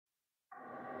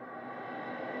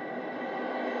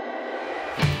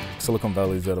Silicon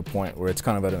Valley is at a point where it's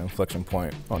kind of at an inflection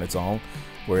point on its own,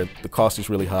 where the cost is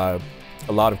really high.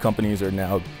 A lot of companies are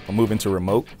now moving to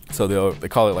remote, so they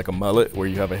call it like a mullet, where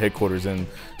you have a headquarters in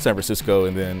San Francisco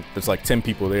and then there's like 10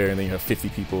 people there and then you have 50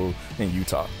 people in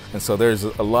Utah. And so there's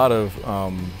a lot of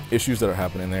issues that are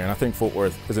happening there, and I think Fort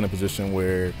Worth is in a position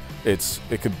where it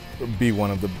could be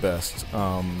one of the best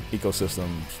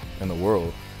ecosystems in the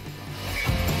world.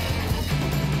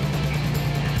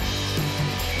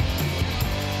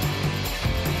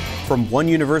 From One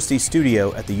University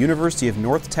studio at the University of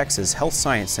North Texas Health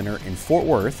Science Center in Fort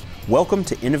Worth, welcome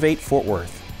to Innovate Fort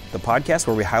Worth, the podcast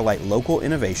where we highlight local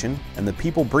innovation and the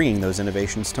people bringing those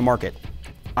innovations to market.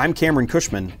 I'm Cameron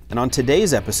Cushman, and on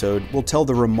today's episode, we'll tell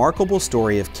the remarkable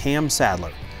story of Cam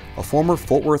Sadler, a former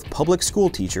Fort Worth public school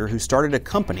teacher who started a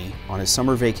company on his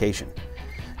summer vacation.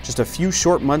 Just a few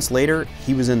short months later,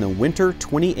 he was in the winter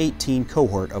 2018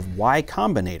 cohort of Y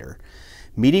Combinator,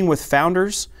 meeting with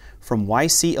founders from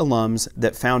YC alums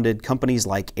that founded companies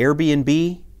like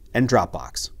AirBnb and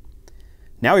DropBox.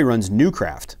 Now he runs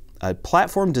Newcraft, a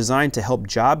platform designed to help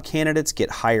job candidates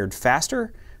get hired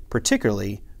faster,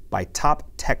 particularly by top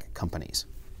tech companies.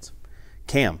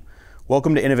 Cam,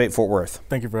 welcome to Innovate Fort Worth.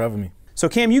 Thank you for having me. So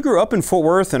Cam, you grew up in Fort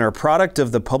Worth and are a product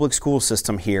of the public school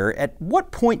system here. At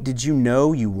what point did you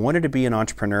know you wanted to be an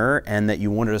entrepreneur and that you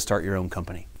wanted to start your own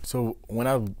company? So when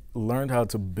I learned how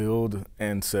to build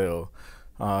and sell,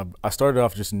 I started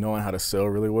off just knowing how to sell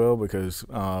really well because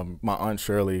my Aunt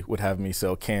Shirley would have me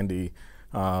sell candy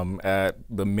at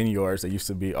the mini yards that used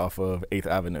to be off of 8th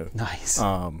Avenue. Nice.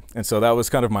 And so that was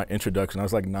kind of my introduction. I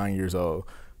was like 9 years old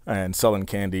and selling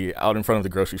candy out in front of the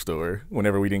grocery store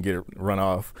whenever we didn't get it run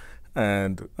off.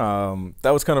 And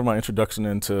that was kind of my introduction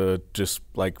into just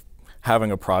like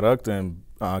having a product and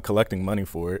collecting money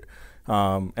for it.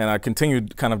 And I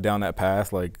continued kind of down that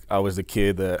path. Like I was the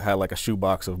kid that had like a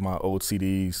shoebox of my old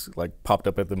CDs like popped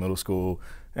up at the middle school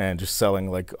and just selling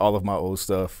like all of my old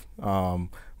stuff,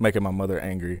 making my mother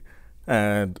angry.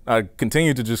 And I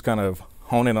continued to just kind of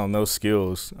hone in on those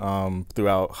skills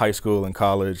throughout high school and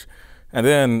college. And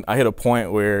then I hit a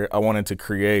point where I wanted to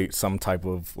create some type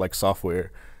of like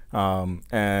software.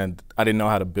 And I didn't know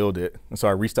how to build it. And so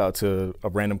I reached out to a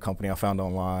random company I found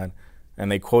online, and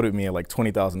they quoted me at like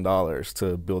 $20,000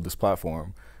 to build this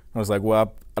platform. I was like,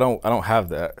 well, I don't have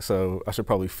that, so I should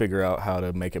probably figure out how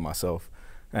to make it myself.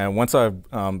 And once I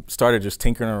started just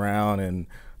tinkering around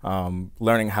and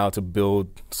learning how to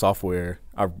build software,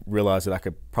 I realized that I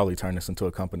could probably turn this into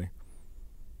a company.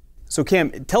 So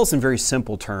Cam, tell us in very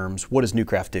simple terms, what does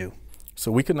Newcraft do?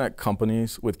 So we connect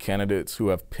companies with candidates who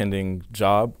have pending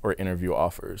job or interview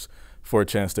offers for a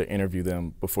chance to interview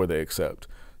them before they accept.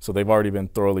 So they've already been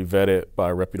thoroughly vetted by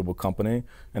a reputable company,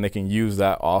 and they can use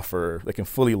that offer, they can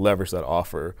fully leverage that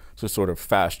offer to sort of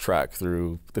fast track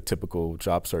through the typical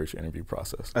job search interview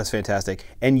process. That's fantastic.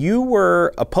 And you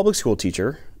were a public school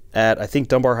teacher at, I think,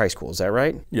 Dunbar High School, is that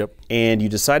right? Yep. And you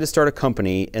decided to start a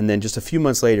company, and then just a few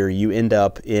months later, you end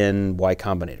up in Y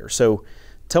Combinator. So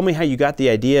tell me how you got the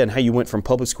idea and how you went from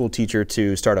public school teacher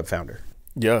to startup founder.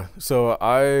 Yeah, so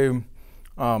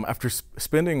after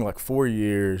spending like 4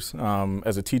 years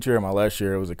as a teacher, in my last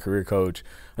year I was a career coach,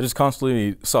 I just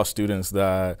constantly saw students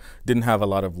that didn't have a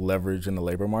lot of leverage in the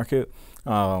labor market.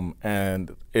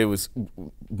 And it was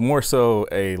more so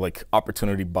a like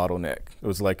opportunity bottleneck. It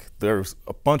was like there's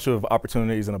a bunch of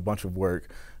opportunities and a bunch of work,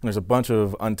 and there's a bunch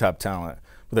of untapped talent,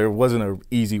 but there wasn't an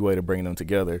easy way to bring them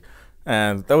together.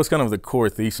 And that was kind of the core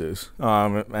thesis.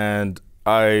 And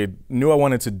I knew I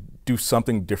wanted to do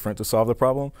something different to solve the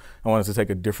problem. I wanted to take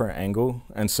a different angle.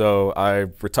 And so I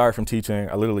retired from teaching.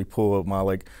 I literally pulled up my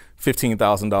like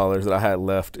 $15,000 that I had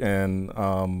left in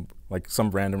like some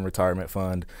random retirement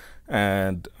fund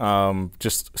and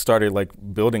just started like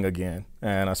building again.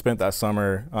 And I spent that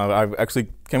summer, I actually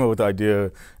came up with the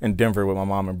idea in Denver with my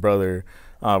mom and brother.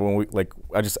 When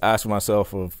I just asked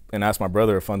myself and asked my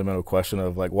brother a fundamental question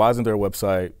of like, why isn't there a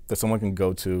website that someone can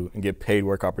go to and get paid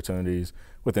work opportunities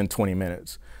within 20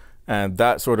 minutes? And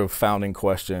that sort of founding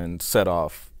question set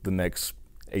off the next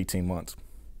 18 months.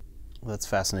 Well, that's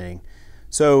fascinating.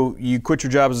 So you quit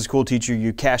your job as a school teacher,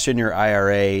 you cash in your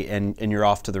IRA, and you're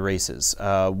off to the races.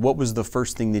 What was the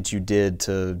first thing that you did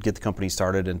to get the company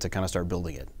started and to kind of start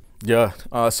building it? Yeah,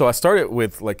 so I started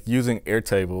with like using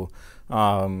Airtable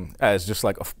as just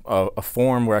like a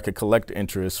form where I could collect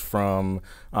interest from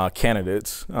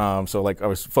candidates. So like I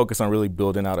was focused on really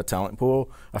building out a talent pool.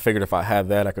 I figured if I had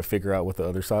that, I could figure out what the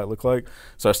other side looked like.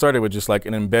 So I started with just like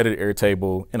an embedded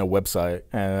Airtable in a website,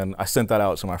 and I sent that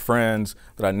out to my friends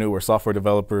that I knew were software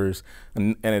developers,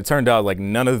 and it turned out like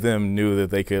none of them knew that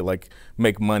they could like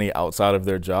make money outside of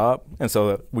their job. And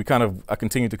so I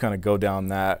continued to kind of go down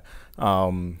that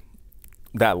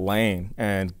that lane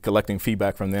and collecting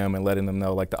feedback from them and letting them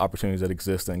know like the opportunities that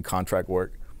exist in contract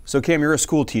work. So Cam, you're a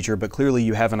school teacher, but clearly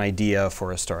you have an idea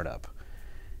for a startup.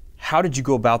 How did you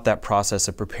go about that process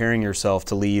of preparing yourself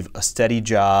to leave a steady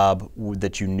job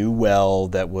that you knew well,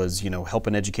 that was,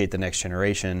 helping educate the next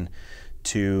generation,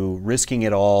 to risking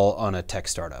it all on a tech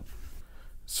startup?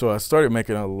 So I started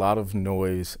making a lot of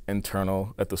noise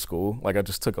internal at the school. Like I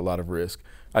just took a lot of risk.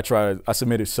 I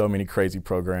submitted so many crazy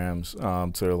programs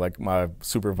to like my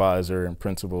supervisor and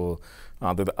principal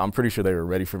that I'm pretty sure they were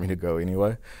ready for me to go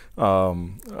anyway.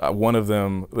 One of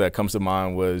them that comes to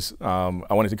mind was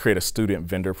I wanted to create a student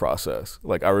vendor process.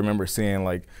 Like I remember seeing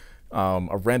like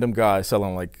a random guy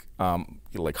selling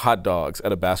like hot dogs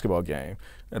at a basketball game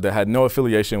that had no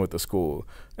affiliation with the school.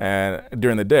 And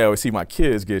during the day, I would see my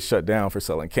kids get shut down for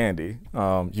selling candy.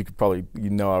 I would probably be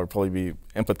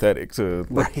empathetic to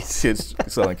like, kids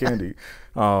selling candy.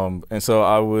 And so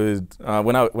I would,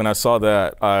 when I saw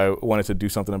that, I wanted to do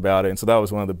something about it. And so that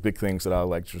was one of the big things that I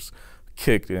like just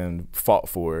kicked and fought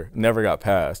for, never got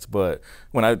passed. But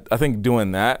when I think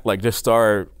doing that, like just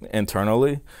start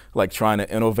internally, like trying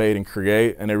to innovate and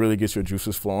create, and it really gets your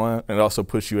juices flowing. And it also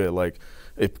puts you at like,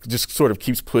 it just sort of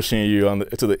keeps pushing you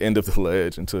to the end of the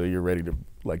ledge until you're ready to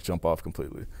like jump off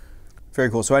completely.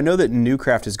 Very cool. So I know that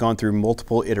Newcraft has gone through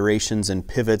multiple iterations and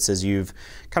pivots as you've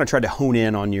kind of tried to hone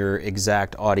in on your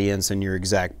exact audience and your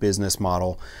exact business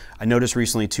model. I noticed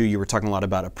recently too, you were talking a lot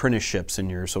about apprenticeships in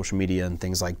your social media and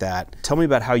things like that. Tell me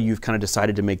about how you've kind of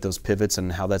decided to make those pivots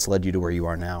and how that's led you to where you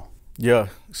are now. Yeah,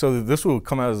 so this will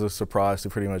come out as a surprise to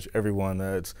pretty much everyone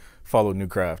that's followed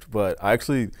Newcraft, but I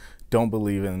actually don't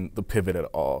believe in the pivot at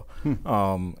all.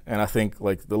 And I think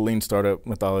like the lean startup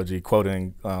methodology,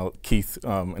 quoting Keith,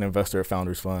 an investor at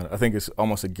Founders Fund, I think it's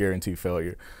almost a guaranteed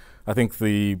failure. I think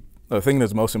the thing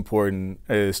that's most important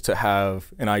is to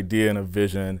have an idea and a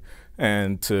vision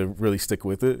and to really stick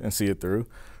with it and see it through.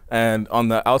 And on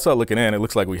the outside looking in, it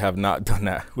looks like we have not done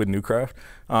that with Newcraft,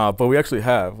 but we actually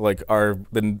have. Like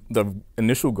the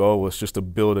initial goal was just to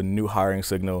build a new hiring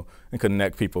signal and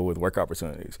connect people with work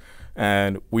opportunities.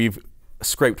 And we've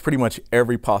scraped pretty much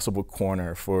every possible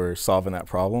corner for solving that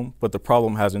problem, but the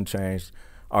problem hasn't changed.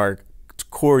 Our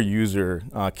core user,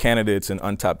 candidates and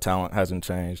untapped talent hasn't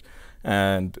changed.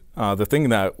 And the thing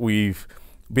that we've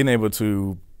been able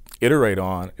to iterate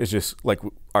on is just like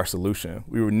our solution.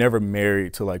 We were never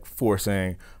married to like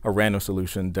forcing a random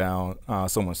solution down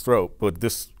someone's throat, but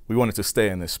we wanted to stay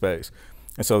in this space.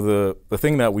 And so the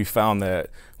thing that we found that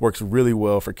works really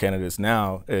well for candidates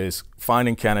now is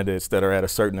finding candidates that are at a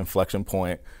certain inflection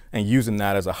point and using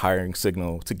that as a hiring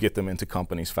signal to get them into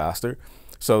companies faster.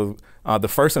 So the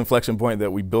first inflection point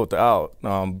that we built out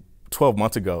 12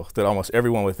 months ago that almost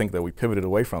everyone would think that we pivoted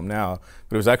away from now,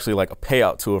 but it was actually like a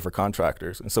payout tool for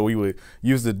contractors. And so we would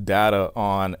use the data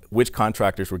on which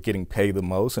contractors were getting paid the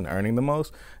most and earning the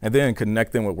most, and then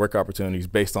connect them with work opportunities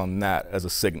based on that as a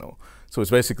signal. So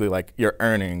it's basically like your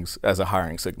earnings as a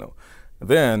hiring signal.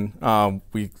 Then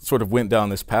we sort of went down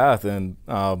this path and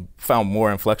found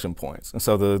more inflection points. And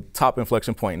so the top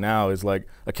inflection point now is like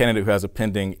a candidate who has a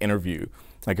pending interview.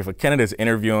 Like if a candidate's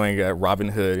interviewing at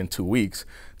Robinhood in 2 weeks,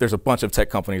 there's a bunch of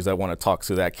tech companies that want to talk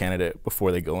to that candidate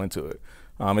before they go into it.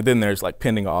 And then there's like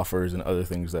pending offers and other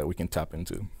things that we can tap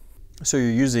into. So you're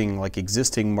using like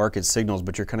existing market signals,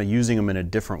 but you're kind of using them in a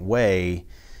different way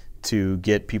to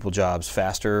get people jobs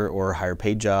faster or higher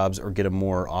paid jobs or get them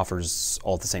more offers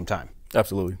all at the same time.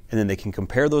 Absolutely. And then they can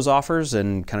compare those offers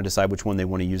and kind of decide which one they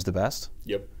want to use the best?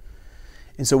 Yep.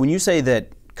 And so when you say that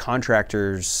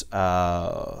contractors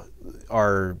are,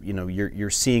 you're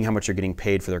seeing how much they're getting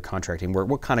paid for their contracting work,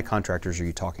 what kind of contractors are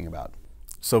you talking about?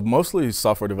 So mostly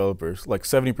software developers. Like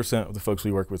 70% of the folks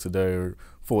we work with today are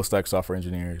full stack software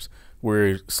engineers.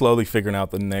 We're slowly figuring out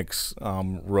the next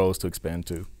roles to expand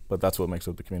to, but that's what makes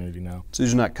up the community now. So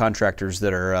these are not contractors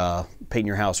that are painting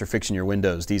your house or fixing your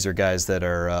windows. These are guys that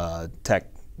are tech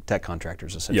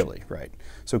contractors essentially, Yep. Right?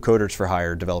 So coders for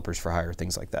hire, developers for hire,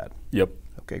 things like that. Yep.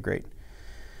 Okay, great.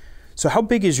 So how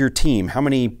big is your team? How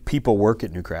many people work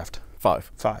at Newcraft?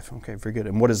 5. 5. Okay, very good.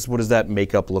 And what does that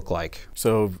makeup look like?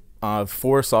 So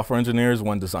 4 software engineers,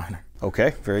 1 designer.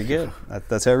 Okay, very good.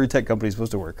 That's how every tech company is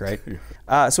supposed to work, right?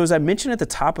 So as I mentioned at the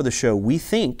top of the show, we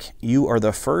think you are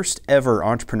the first ever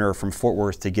entrepreneur from Fort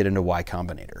Worth to get into Y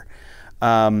Combinator.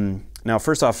 Now,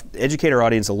 first off, educate our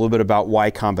audience a little bit about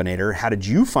Y Combinator. How did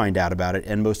you find out about it?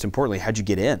 And most importantly, how'd you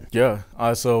get in? Yeah,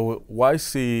 so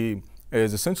YC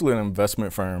is essentially an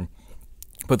investment firm,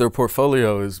 but their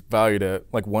portfolio is valued at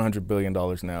like $100 billion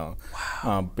now.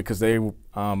 Wow. Because they,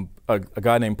 a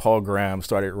guy named Paul Graham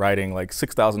started writing like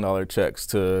 $6,000 checks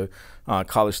to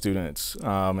college students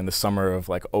in the summer of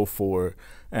like '04.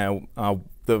 And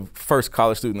the first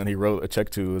college student that he wrote a check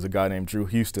to was a guy named Drew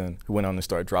Houston, who went on to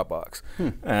start DropBox.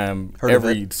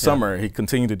 Every summer, he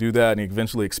continued to do that, and he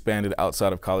eventually expanded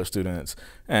outside of college students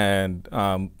and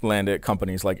landed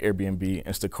companies like Airbnb,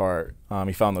 Instacart.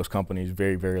 He found those companies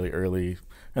very, very early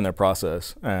in their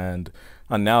process, and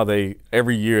now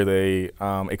every year they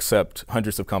accept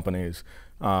hundreds of companies.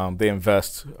 They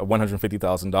invest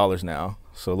 $150,000 now,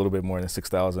 so a little bit more than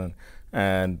 $6,000.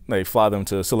 And they fly them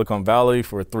to Silicon Valley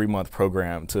for a 3-month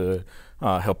program to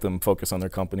help them focus on their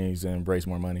companies and raise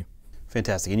more money.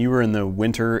 Fantastic. And you were in the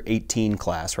winter 18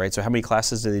 class, right? So how many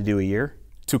classes do they do a year?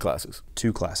 2 classes.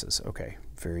 2 classes. Okay,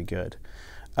 very good.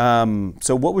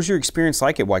 So what was your experience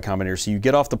like at Y Combinator? So you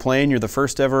get off the plane, you're the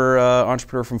first ever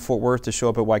entrepreneur from Fort Worth to show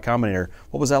up at Y Combinator.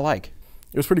 What was that like?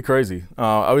 It was pretty crazy.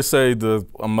 I would say the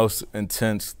most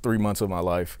intense 3 months of my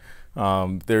life.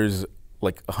 There's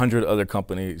like 100 other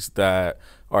companies that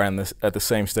are at the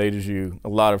same stage as you, a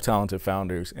lot of talented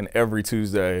founders, and every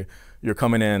Tuesday you're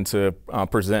coming in to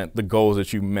present the goals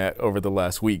that you met over the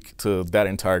last week to that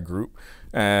entire group.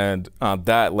 And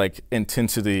that like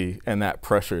intensity and that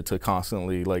pressure to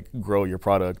constantly like grow your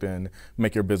product and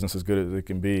make your business as good as it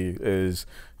can be is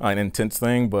an intense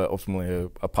thing, but ultimately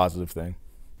a positive thing.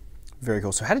 Very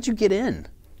cool. So how did you get in?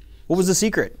 What was the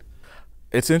secret?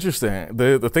 It's interesting.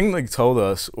 The thing they told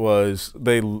us was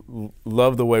they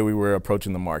loved the way we were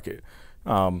approaching the market.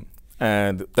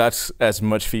 And that's as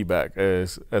much feedback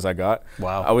as I got.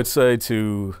 Wow. I would say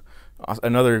to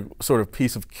another sort of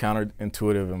piece of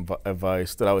counterintuitive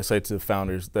advice that I would say to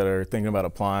founders that are thinking about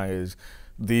applying is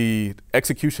the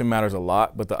execution matters a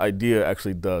lot, but the idea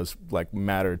actually does like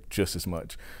matter just as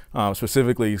much.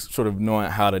 Specifically, sort of knowing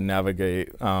how to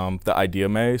navigate the idea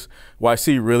maze.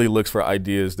 YC really looks for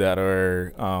ideas that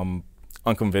are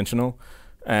unconventional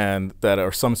and that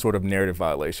are some sort of narrative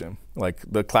violation. Like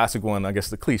the classic one, I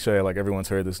guess the cliche, like everyone's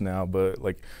heard this now, but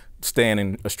like staying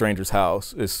in a stranger's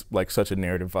house is like such a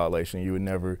narrative violation. You would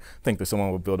never think that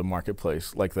someone would build a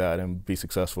marketplace like that and be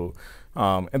successful.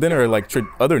 And then there are like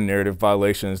other narrative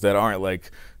violations that aren't like,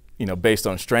 you know, based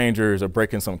on strangers or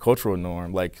breaking some cultural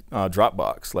norm, like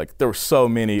DropBox. Like there were so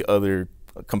many other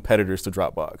competitors to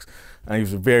DropBox, and he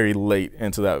was very late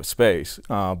into that space.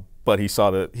 But he saw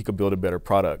that he could build a better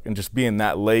product, and just being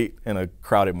that late in a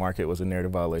crowded market was a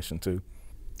narrative violation too.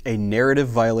 A narrative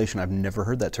violation. I've never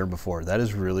heard that term before. That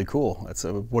is really cool.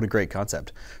 What a great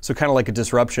concept. So kind of like a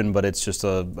disruption, but it's just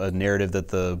a narrative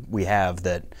that we have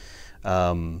that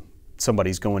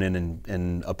somebody's going in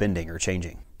and upending or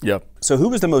changing. Yep. So who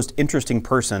was the most interesting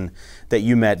person that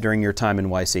you met during your time in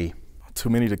YC? Too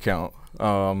many to count.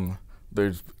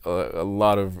 There's a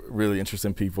lot of really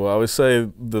interesting people. I would say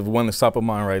the one that's top of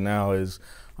mind right now is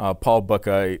Paul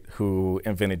Buckite, who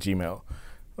invented Gmail.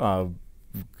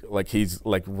 Like he's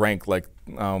like ranked like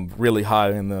really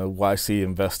high in the YC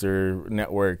investor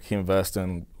network. He invests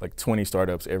in like 20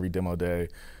 startups every demo day,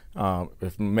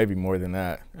 if maybe more than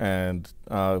that, and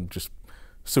just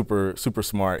super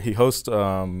smart. He hosts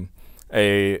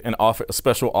a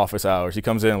special office hours. He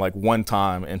comes in like one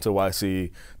time into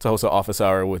YC to host an office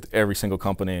hour with every single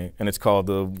company, and it's called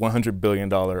the $100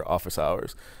 billion office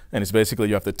hours. And it's basically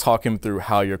you have to talk him through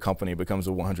how your company becomes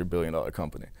a $100 billion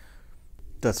company.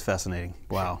 That's fascinating.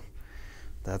 Wow.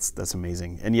 That's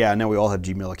amazing. And yeah, I know we all have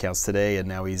Gmail accounts today, and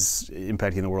now he's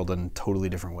impacting the world in totally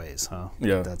different ways, huh?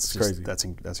 Yeah, that's crazy.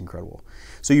 That's incredible.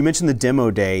 So you mentioned the demo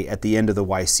day at the end of the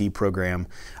YC program.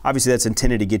 Obviously, that's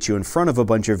intended to get you in front of a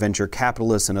bunch of venture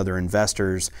capitalists and other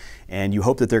investors, and you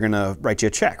hope that they're going to write you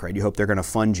a check, right? You hope they're going to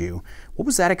fund you. What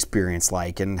was that experience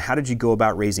like, and how did you go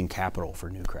about raising capital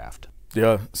for Newcraft?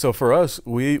 Yeah, so for us,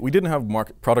 we didn't have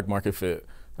product market fit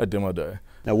at demo day.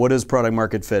 Now, what is product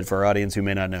market fit for our audience who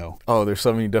may not know? Oh, there's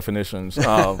so many definitions.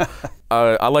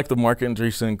 I like the Mark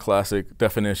Andreessen classic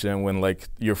definition when like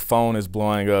your phone is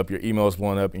blowing up, your email is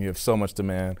blowing up, and you have so much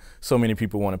demand, so many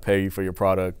people want to pay you for your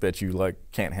product that you like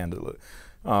can't handle it.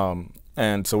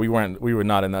 And so we were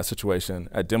not in that situation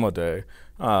at demo day.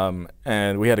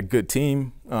 And we had a good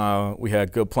team, we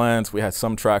had good plans, we had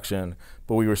some traction,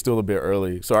 but we were still a bit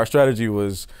early. So our strategy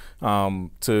was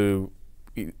to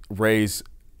raise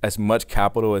as much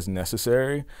capital as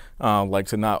necessary, like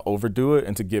to not overdo it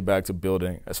and to get back to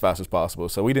building as fast as possible.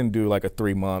 So we didn't do like a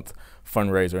 3-month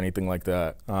fundraise or anything like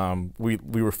that. We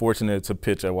were fortunate to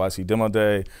pitch at YC Demo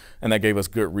Day, and that gave us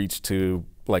good reach to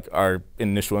like our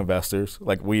initial investors.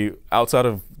 Like outside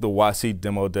of the YC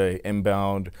Demo Day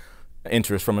inbound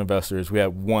interest from investors, we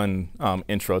had one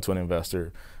intro to an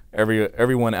investor.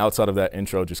 Everyone outside of that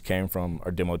intro just came from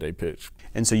our demo day pitch.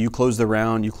 And so you closed the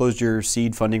round, you closed your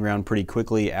seed funding round pretty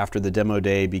quickly after the demo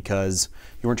day because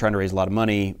you weren't trying to raise a lot of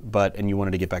money, and you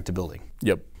wanted to get back to building.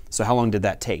 Yep. So how long did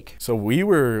that take? So we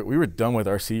were done with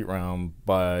our seed round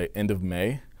by end of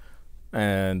May,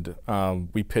 and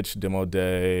we pitched demo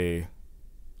day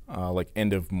like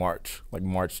end of March, like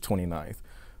March 29th.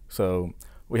 So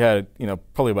we had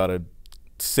probably about a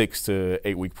 6 to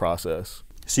 8 week process.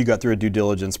 So you got through a due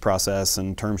diligence process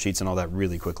and term sheets and all that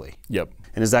really quickly. Yep.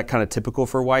 And is that kind of typical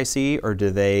for YC, or do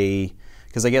they,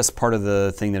 because I guess part of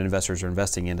the thing that investors are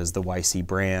investing in is the YC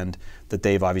brand, that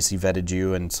they've obviously vetted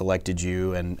you and selected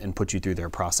you and put you through their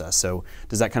process. So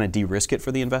does that kind of de-risk it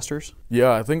for the investors?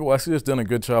 Yeah, I think YC has done a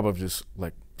good job of just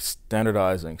like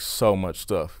standardizing so much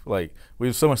stuff. Like we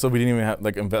have so much stuff we didn't even have,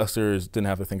 like investors didn't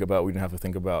have to think about, we didn't have to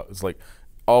think about. It's like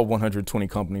all 120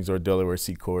 companies are Delaware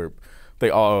C Corp. They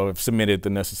all have submitted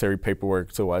the necessary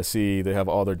paperwork to YC. They have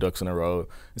all their ducks in a row.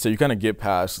 And so you kind of get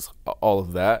past all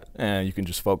of that, and you can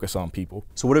just focus on people.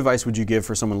 So what advice would you give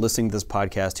for someone listening to this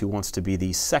podcast who wants to be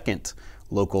the second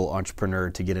local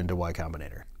entrepreneur to get into Y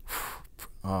Combinator?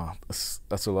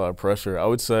 That's a lot of pressure. I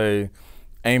would say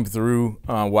aim through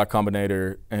Y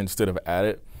Combinator instead of at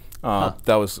it.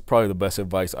 That was probably the best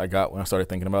advice I got when I started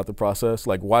thinking about the process.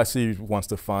 Like YC wants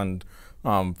to fund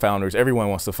founders. Everyone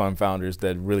wants to fund founders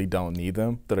that really don't need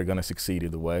them, that are going to succeed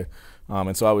either way.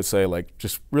 And so I would say like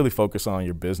just really focus on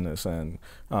your business, and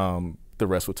the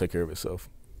rest will take care of itself.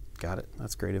 Got it.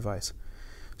 That's great advice.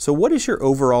 So what is your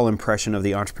overall impression of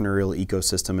the entrepreneurial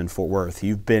ecosystem in Fort Worth?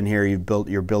 You've been here,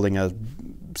 you're building a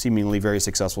seemingly very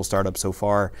successful startup so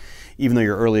far, even though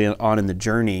you're early on in the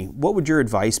journey. What would your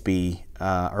advice be,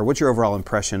 or what's your overall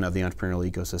impression of the entrepreneurial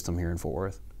ecosystem here in Fort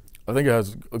Worth? I think it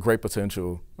has a great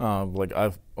potential. Like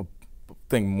I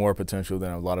think more potential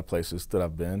than a lot of places that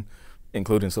I've been,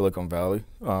 including Silicon Valley.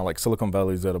 Like Silicon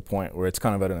Valley is at a point where it's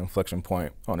kind of at an inflection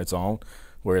point on its own,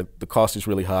 where the cost is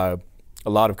really high.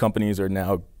 A lot of companies are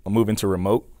now moving to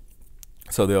remote.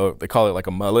 So they call it like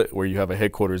a mullet, where you have a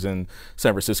headquarters in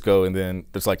San Francisco, and then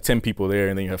there's like 10 people there,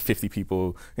 and then you have 50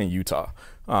 people in Utah.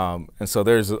 And so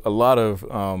there's a lot of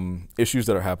issues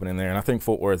that are happening there. And I think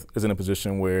Fort Worth is in a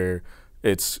position where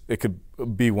it could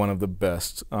be one of the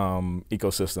best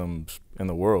ecosystems in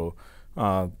the world.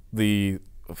 The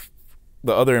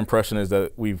other impression is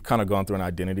that we've kind of gone through an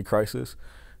identity crisis,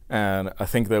 and I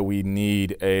think that we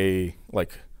need a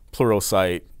like plural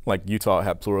site, like Utah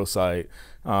had plural site.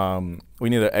 We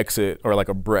need an exit, or like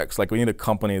a Brex. Like we need a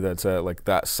company that's at like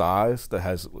that size, that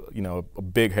has a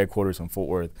big headquarters in Fort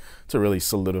Worth, to really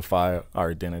solidify our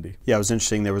identity. Yeah, it was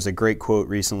interesting. There was a great quote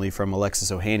recently from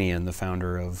Alexis Ohanian, the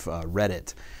founder of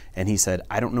Reddit, and he said,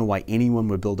 "I don't know why anyone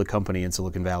would build a company in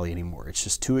Silicon Valley anymore. It's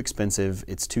just too expensive.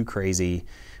 It's too crazy."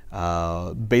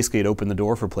 Basically, it opened the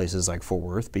door for places like Fort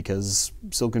Worth, because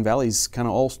Silicon Valley's kind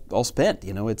of all spent.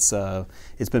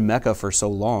 It's been Mecca for so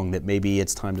long that maybe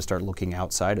it's time to start looking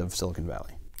outside of Silicon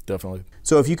Valley. Definitely.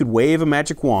 So if you could wave a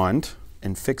magic wand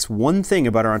and fix one thing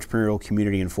about our entrepreneurial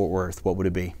community in Fort Worth, what would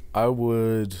it be? I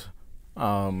would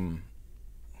add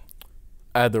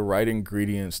the right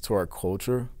ingredients to our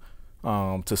culture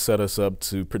to set us up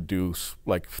to produce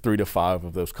like 3 to 5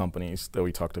 of those companies that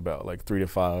we talked about, like 3 to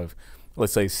 5,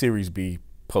 let's say Series B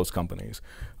post companies.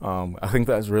 I think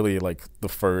that's really like the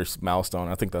first milestone.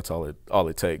 I think that's all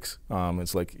it takes.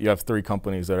 It's like you have 3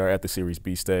 companies that are at the Series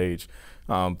B stage.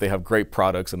 They have great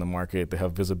products in the market. They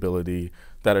have visibility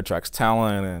that attracts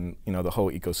talent, and the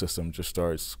whole ecosystem just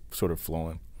starts sort of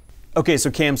flowing. Okay,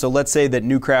 so Cam, let's say that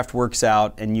Newcraft works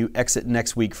out and you exit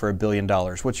next week for $1 billion.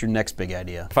 What's your next big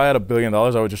idea? If I had $1 billion, I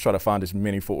would just try to find as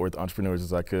many Fort Worth entrepreneurs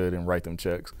as I could and write them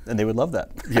checks. And they would love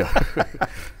that. Yeah.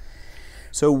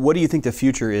 So what do you think the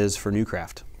future is for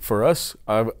Newcraft? For us,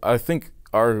 I think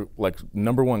our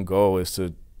number one goal is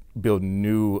to build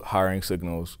new hiring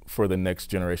signals for the next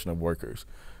generation of workers.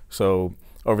 So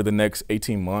over the next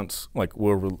 18 months,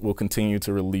 we'll continue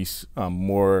to release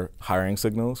more hiring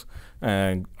signals,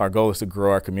 and our goal is to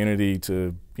grow our community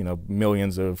to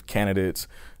millions of candidates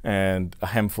and a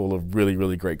handful of really,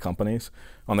 really great companies.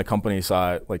 On the company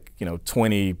side,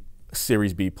 20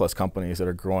 Series B plus companies that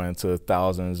are growing to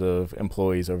thousands of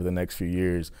employees over the next few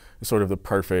years is sort of the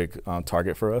perfect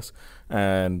target for us.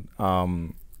 And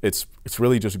it's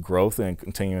really just growth and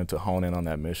continuing to hone in on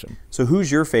that mission. So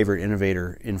who's your favorite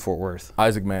innovator in Fort Worth?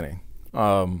 Isaac Manning.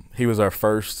 He was our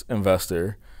first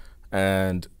investor,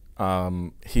 and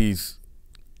he's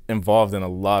involved in a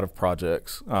lot of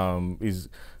projects. He's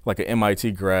like an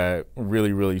MIT grad,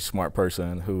 really, really smart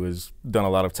person who has done a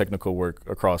lot of technical work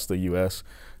across the U.S.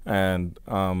 And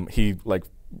he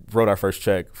wrote our first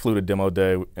check, flew to demo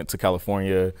day to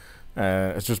California,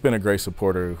 and it's just been a great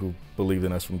supporter who believed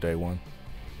in us from day one.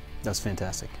 That's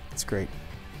fantastic. That's great.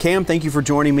 Cam, thank you for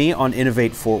joining me on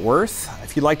Innovate Fort Worth.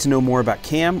 If you'd like to know more about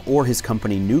Cam or his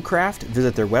company Newcraft,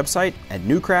 visit their website at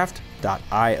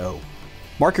newcraft.io.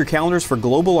 Mark your calendars for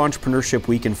Global Entrepreneurship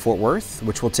Week in Fort Worth,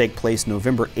 which will take place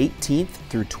November 18th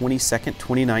through 22nd,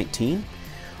 2019.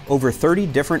 Over 30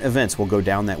 different events will go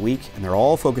down that week, and they're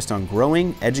all focused on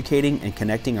growing, educating, and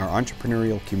connecting our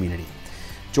entrepreneurial community.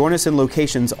 Join us in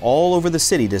locations all over the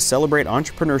city to celebrate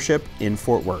entrepreneurship in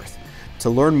Fort Worth. To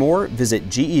learn more, visit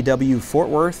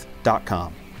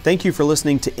gewfortworth.com. Thank you for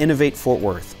listening to Innovate Fort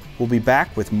Worth. We'll be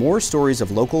back with more stories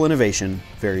of local innovation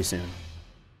very soon.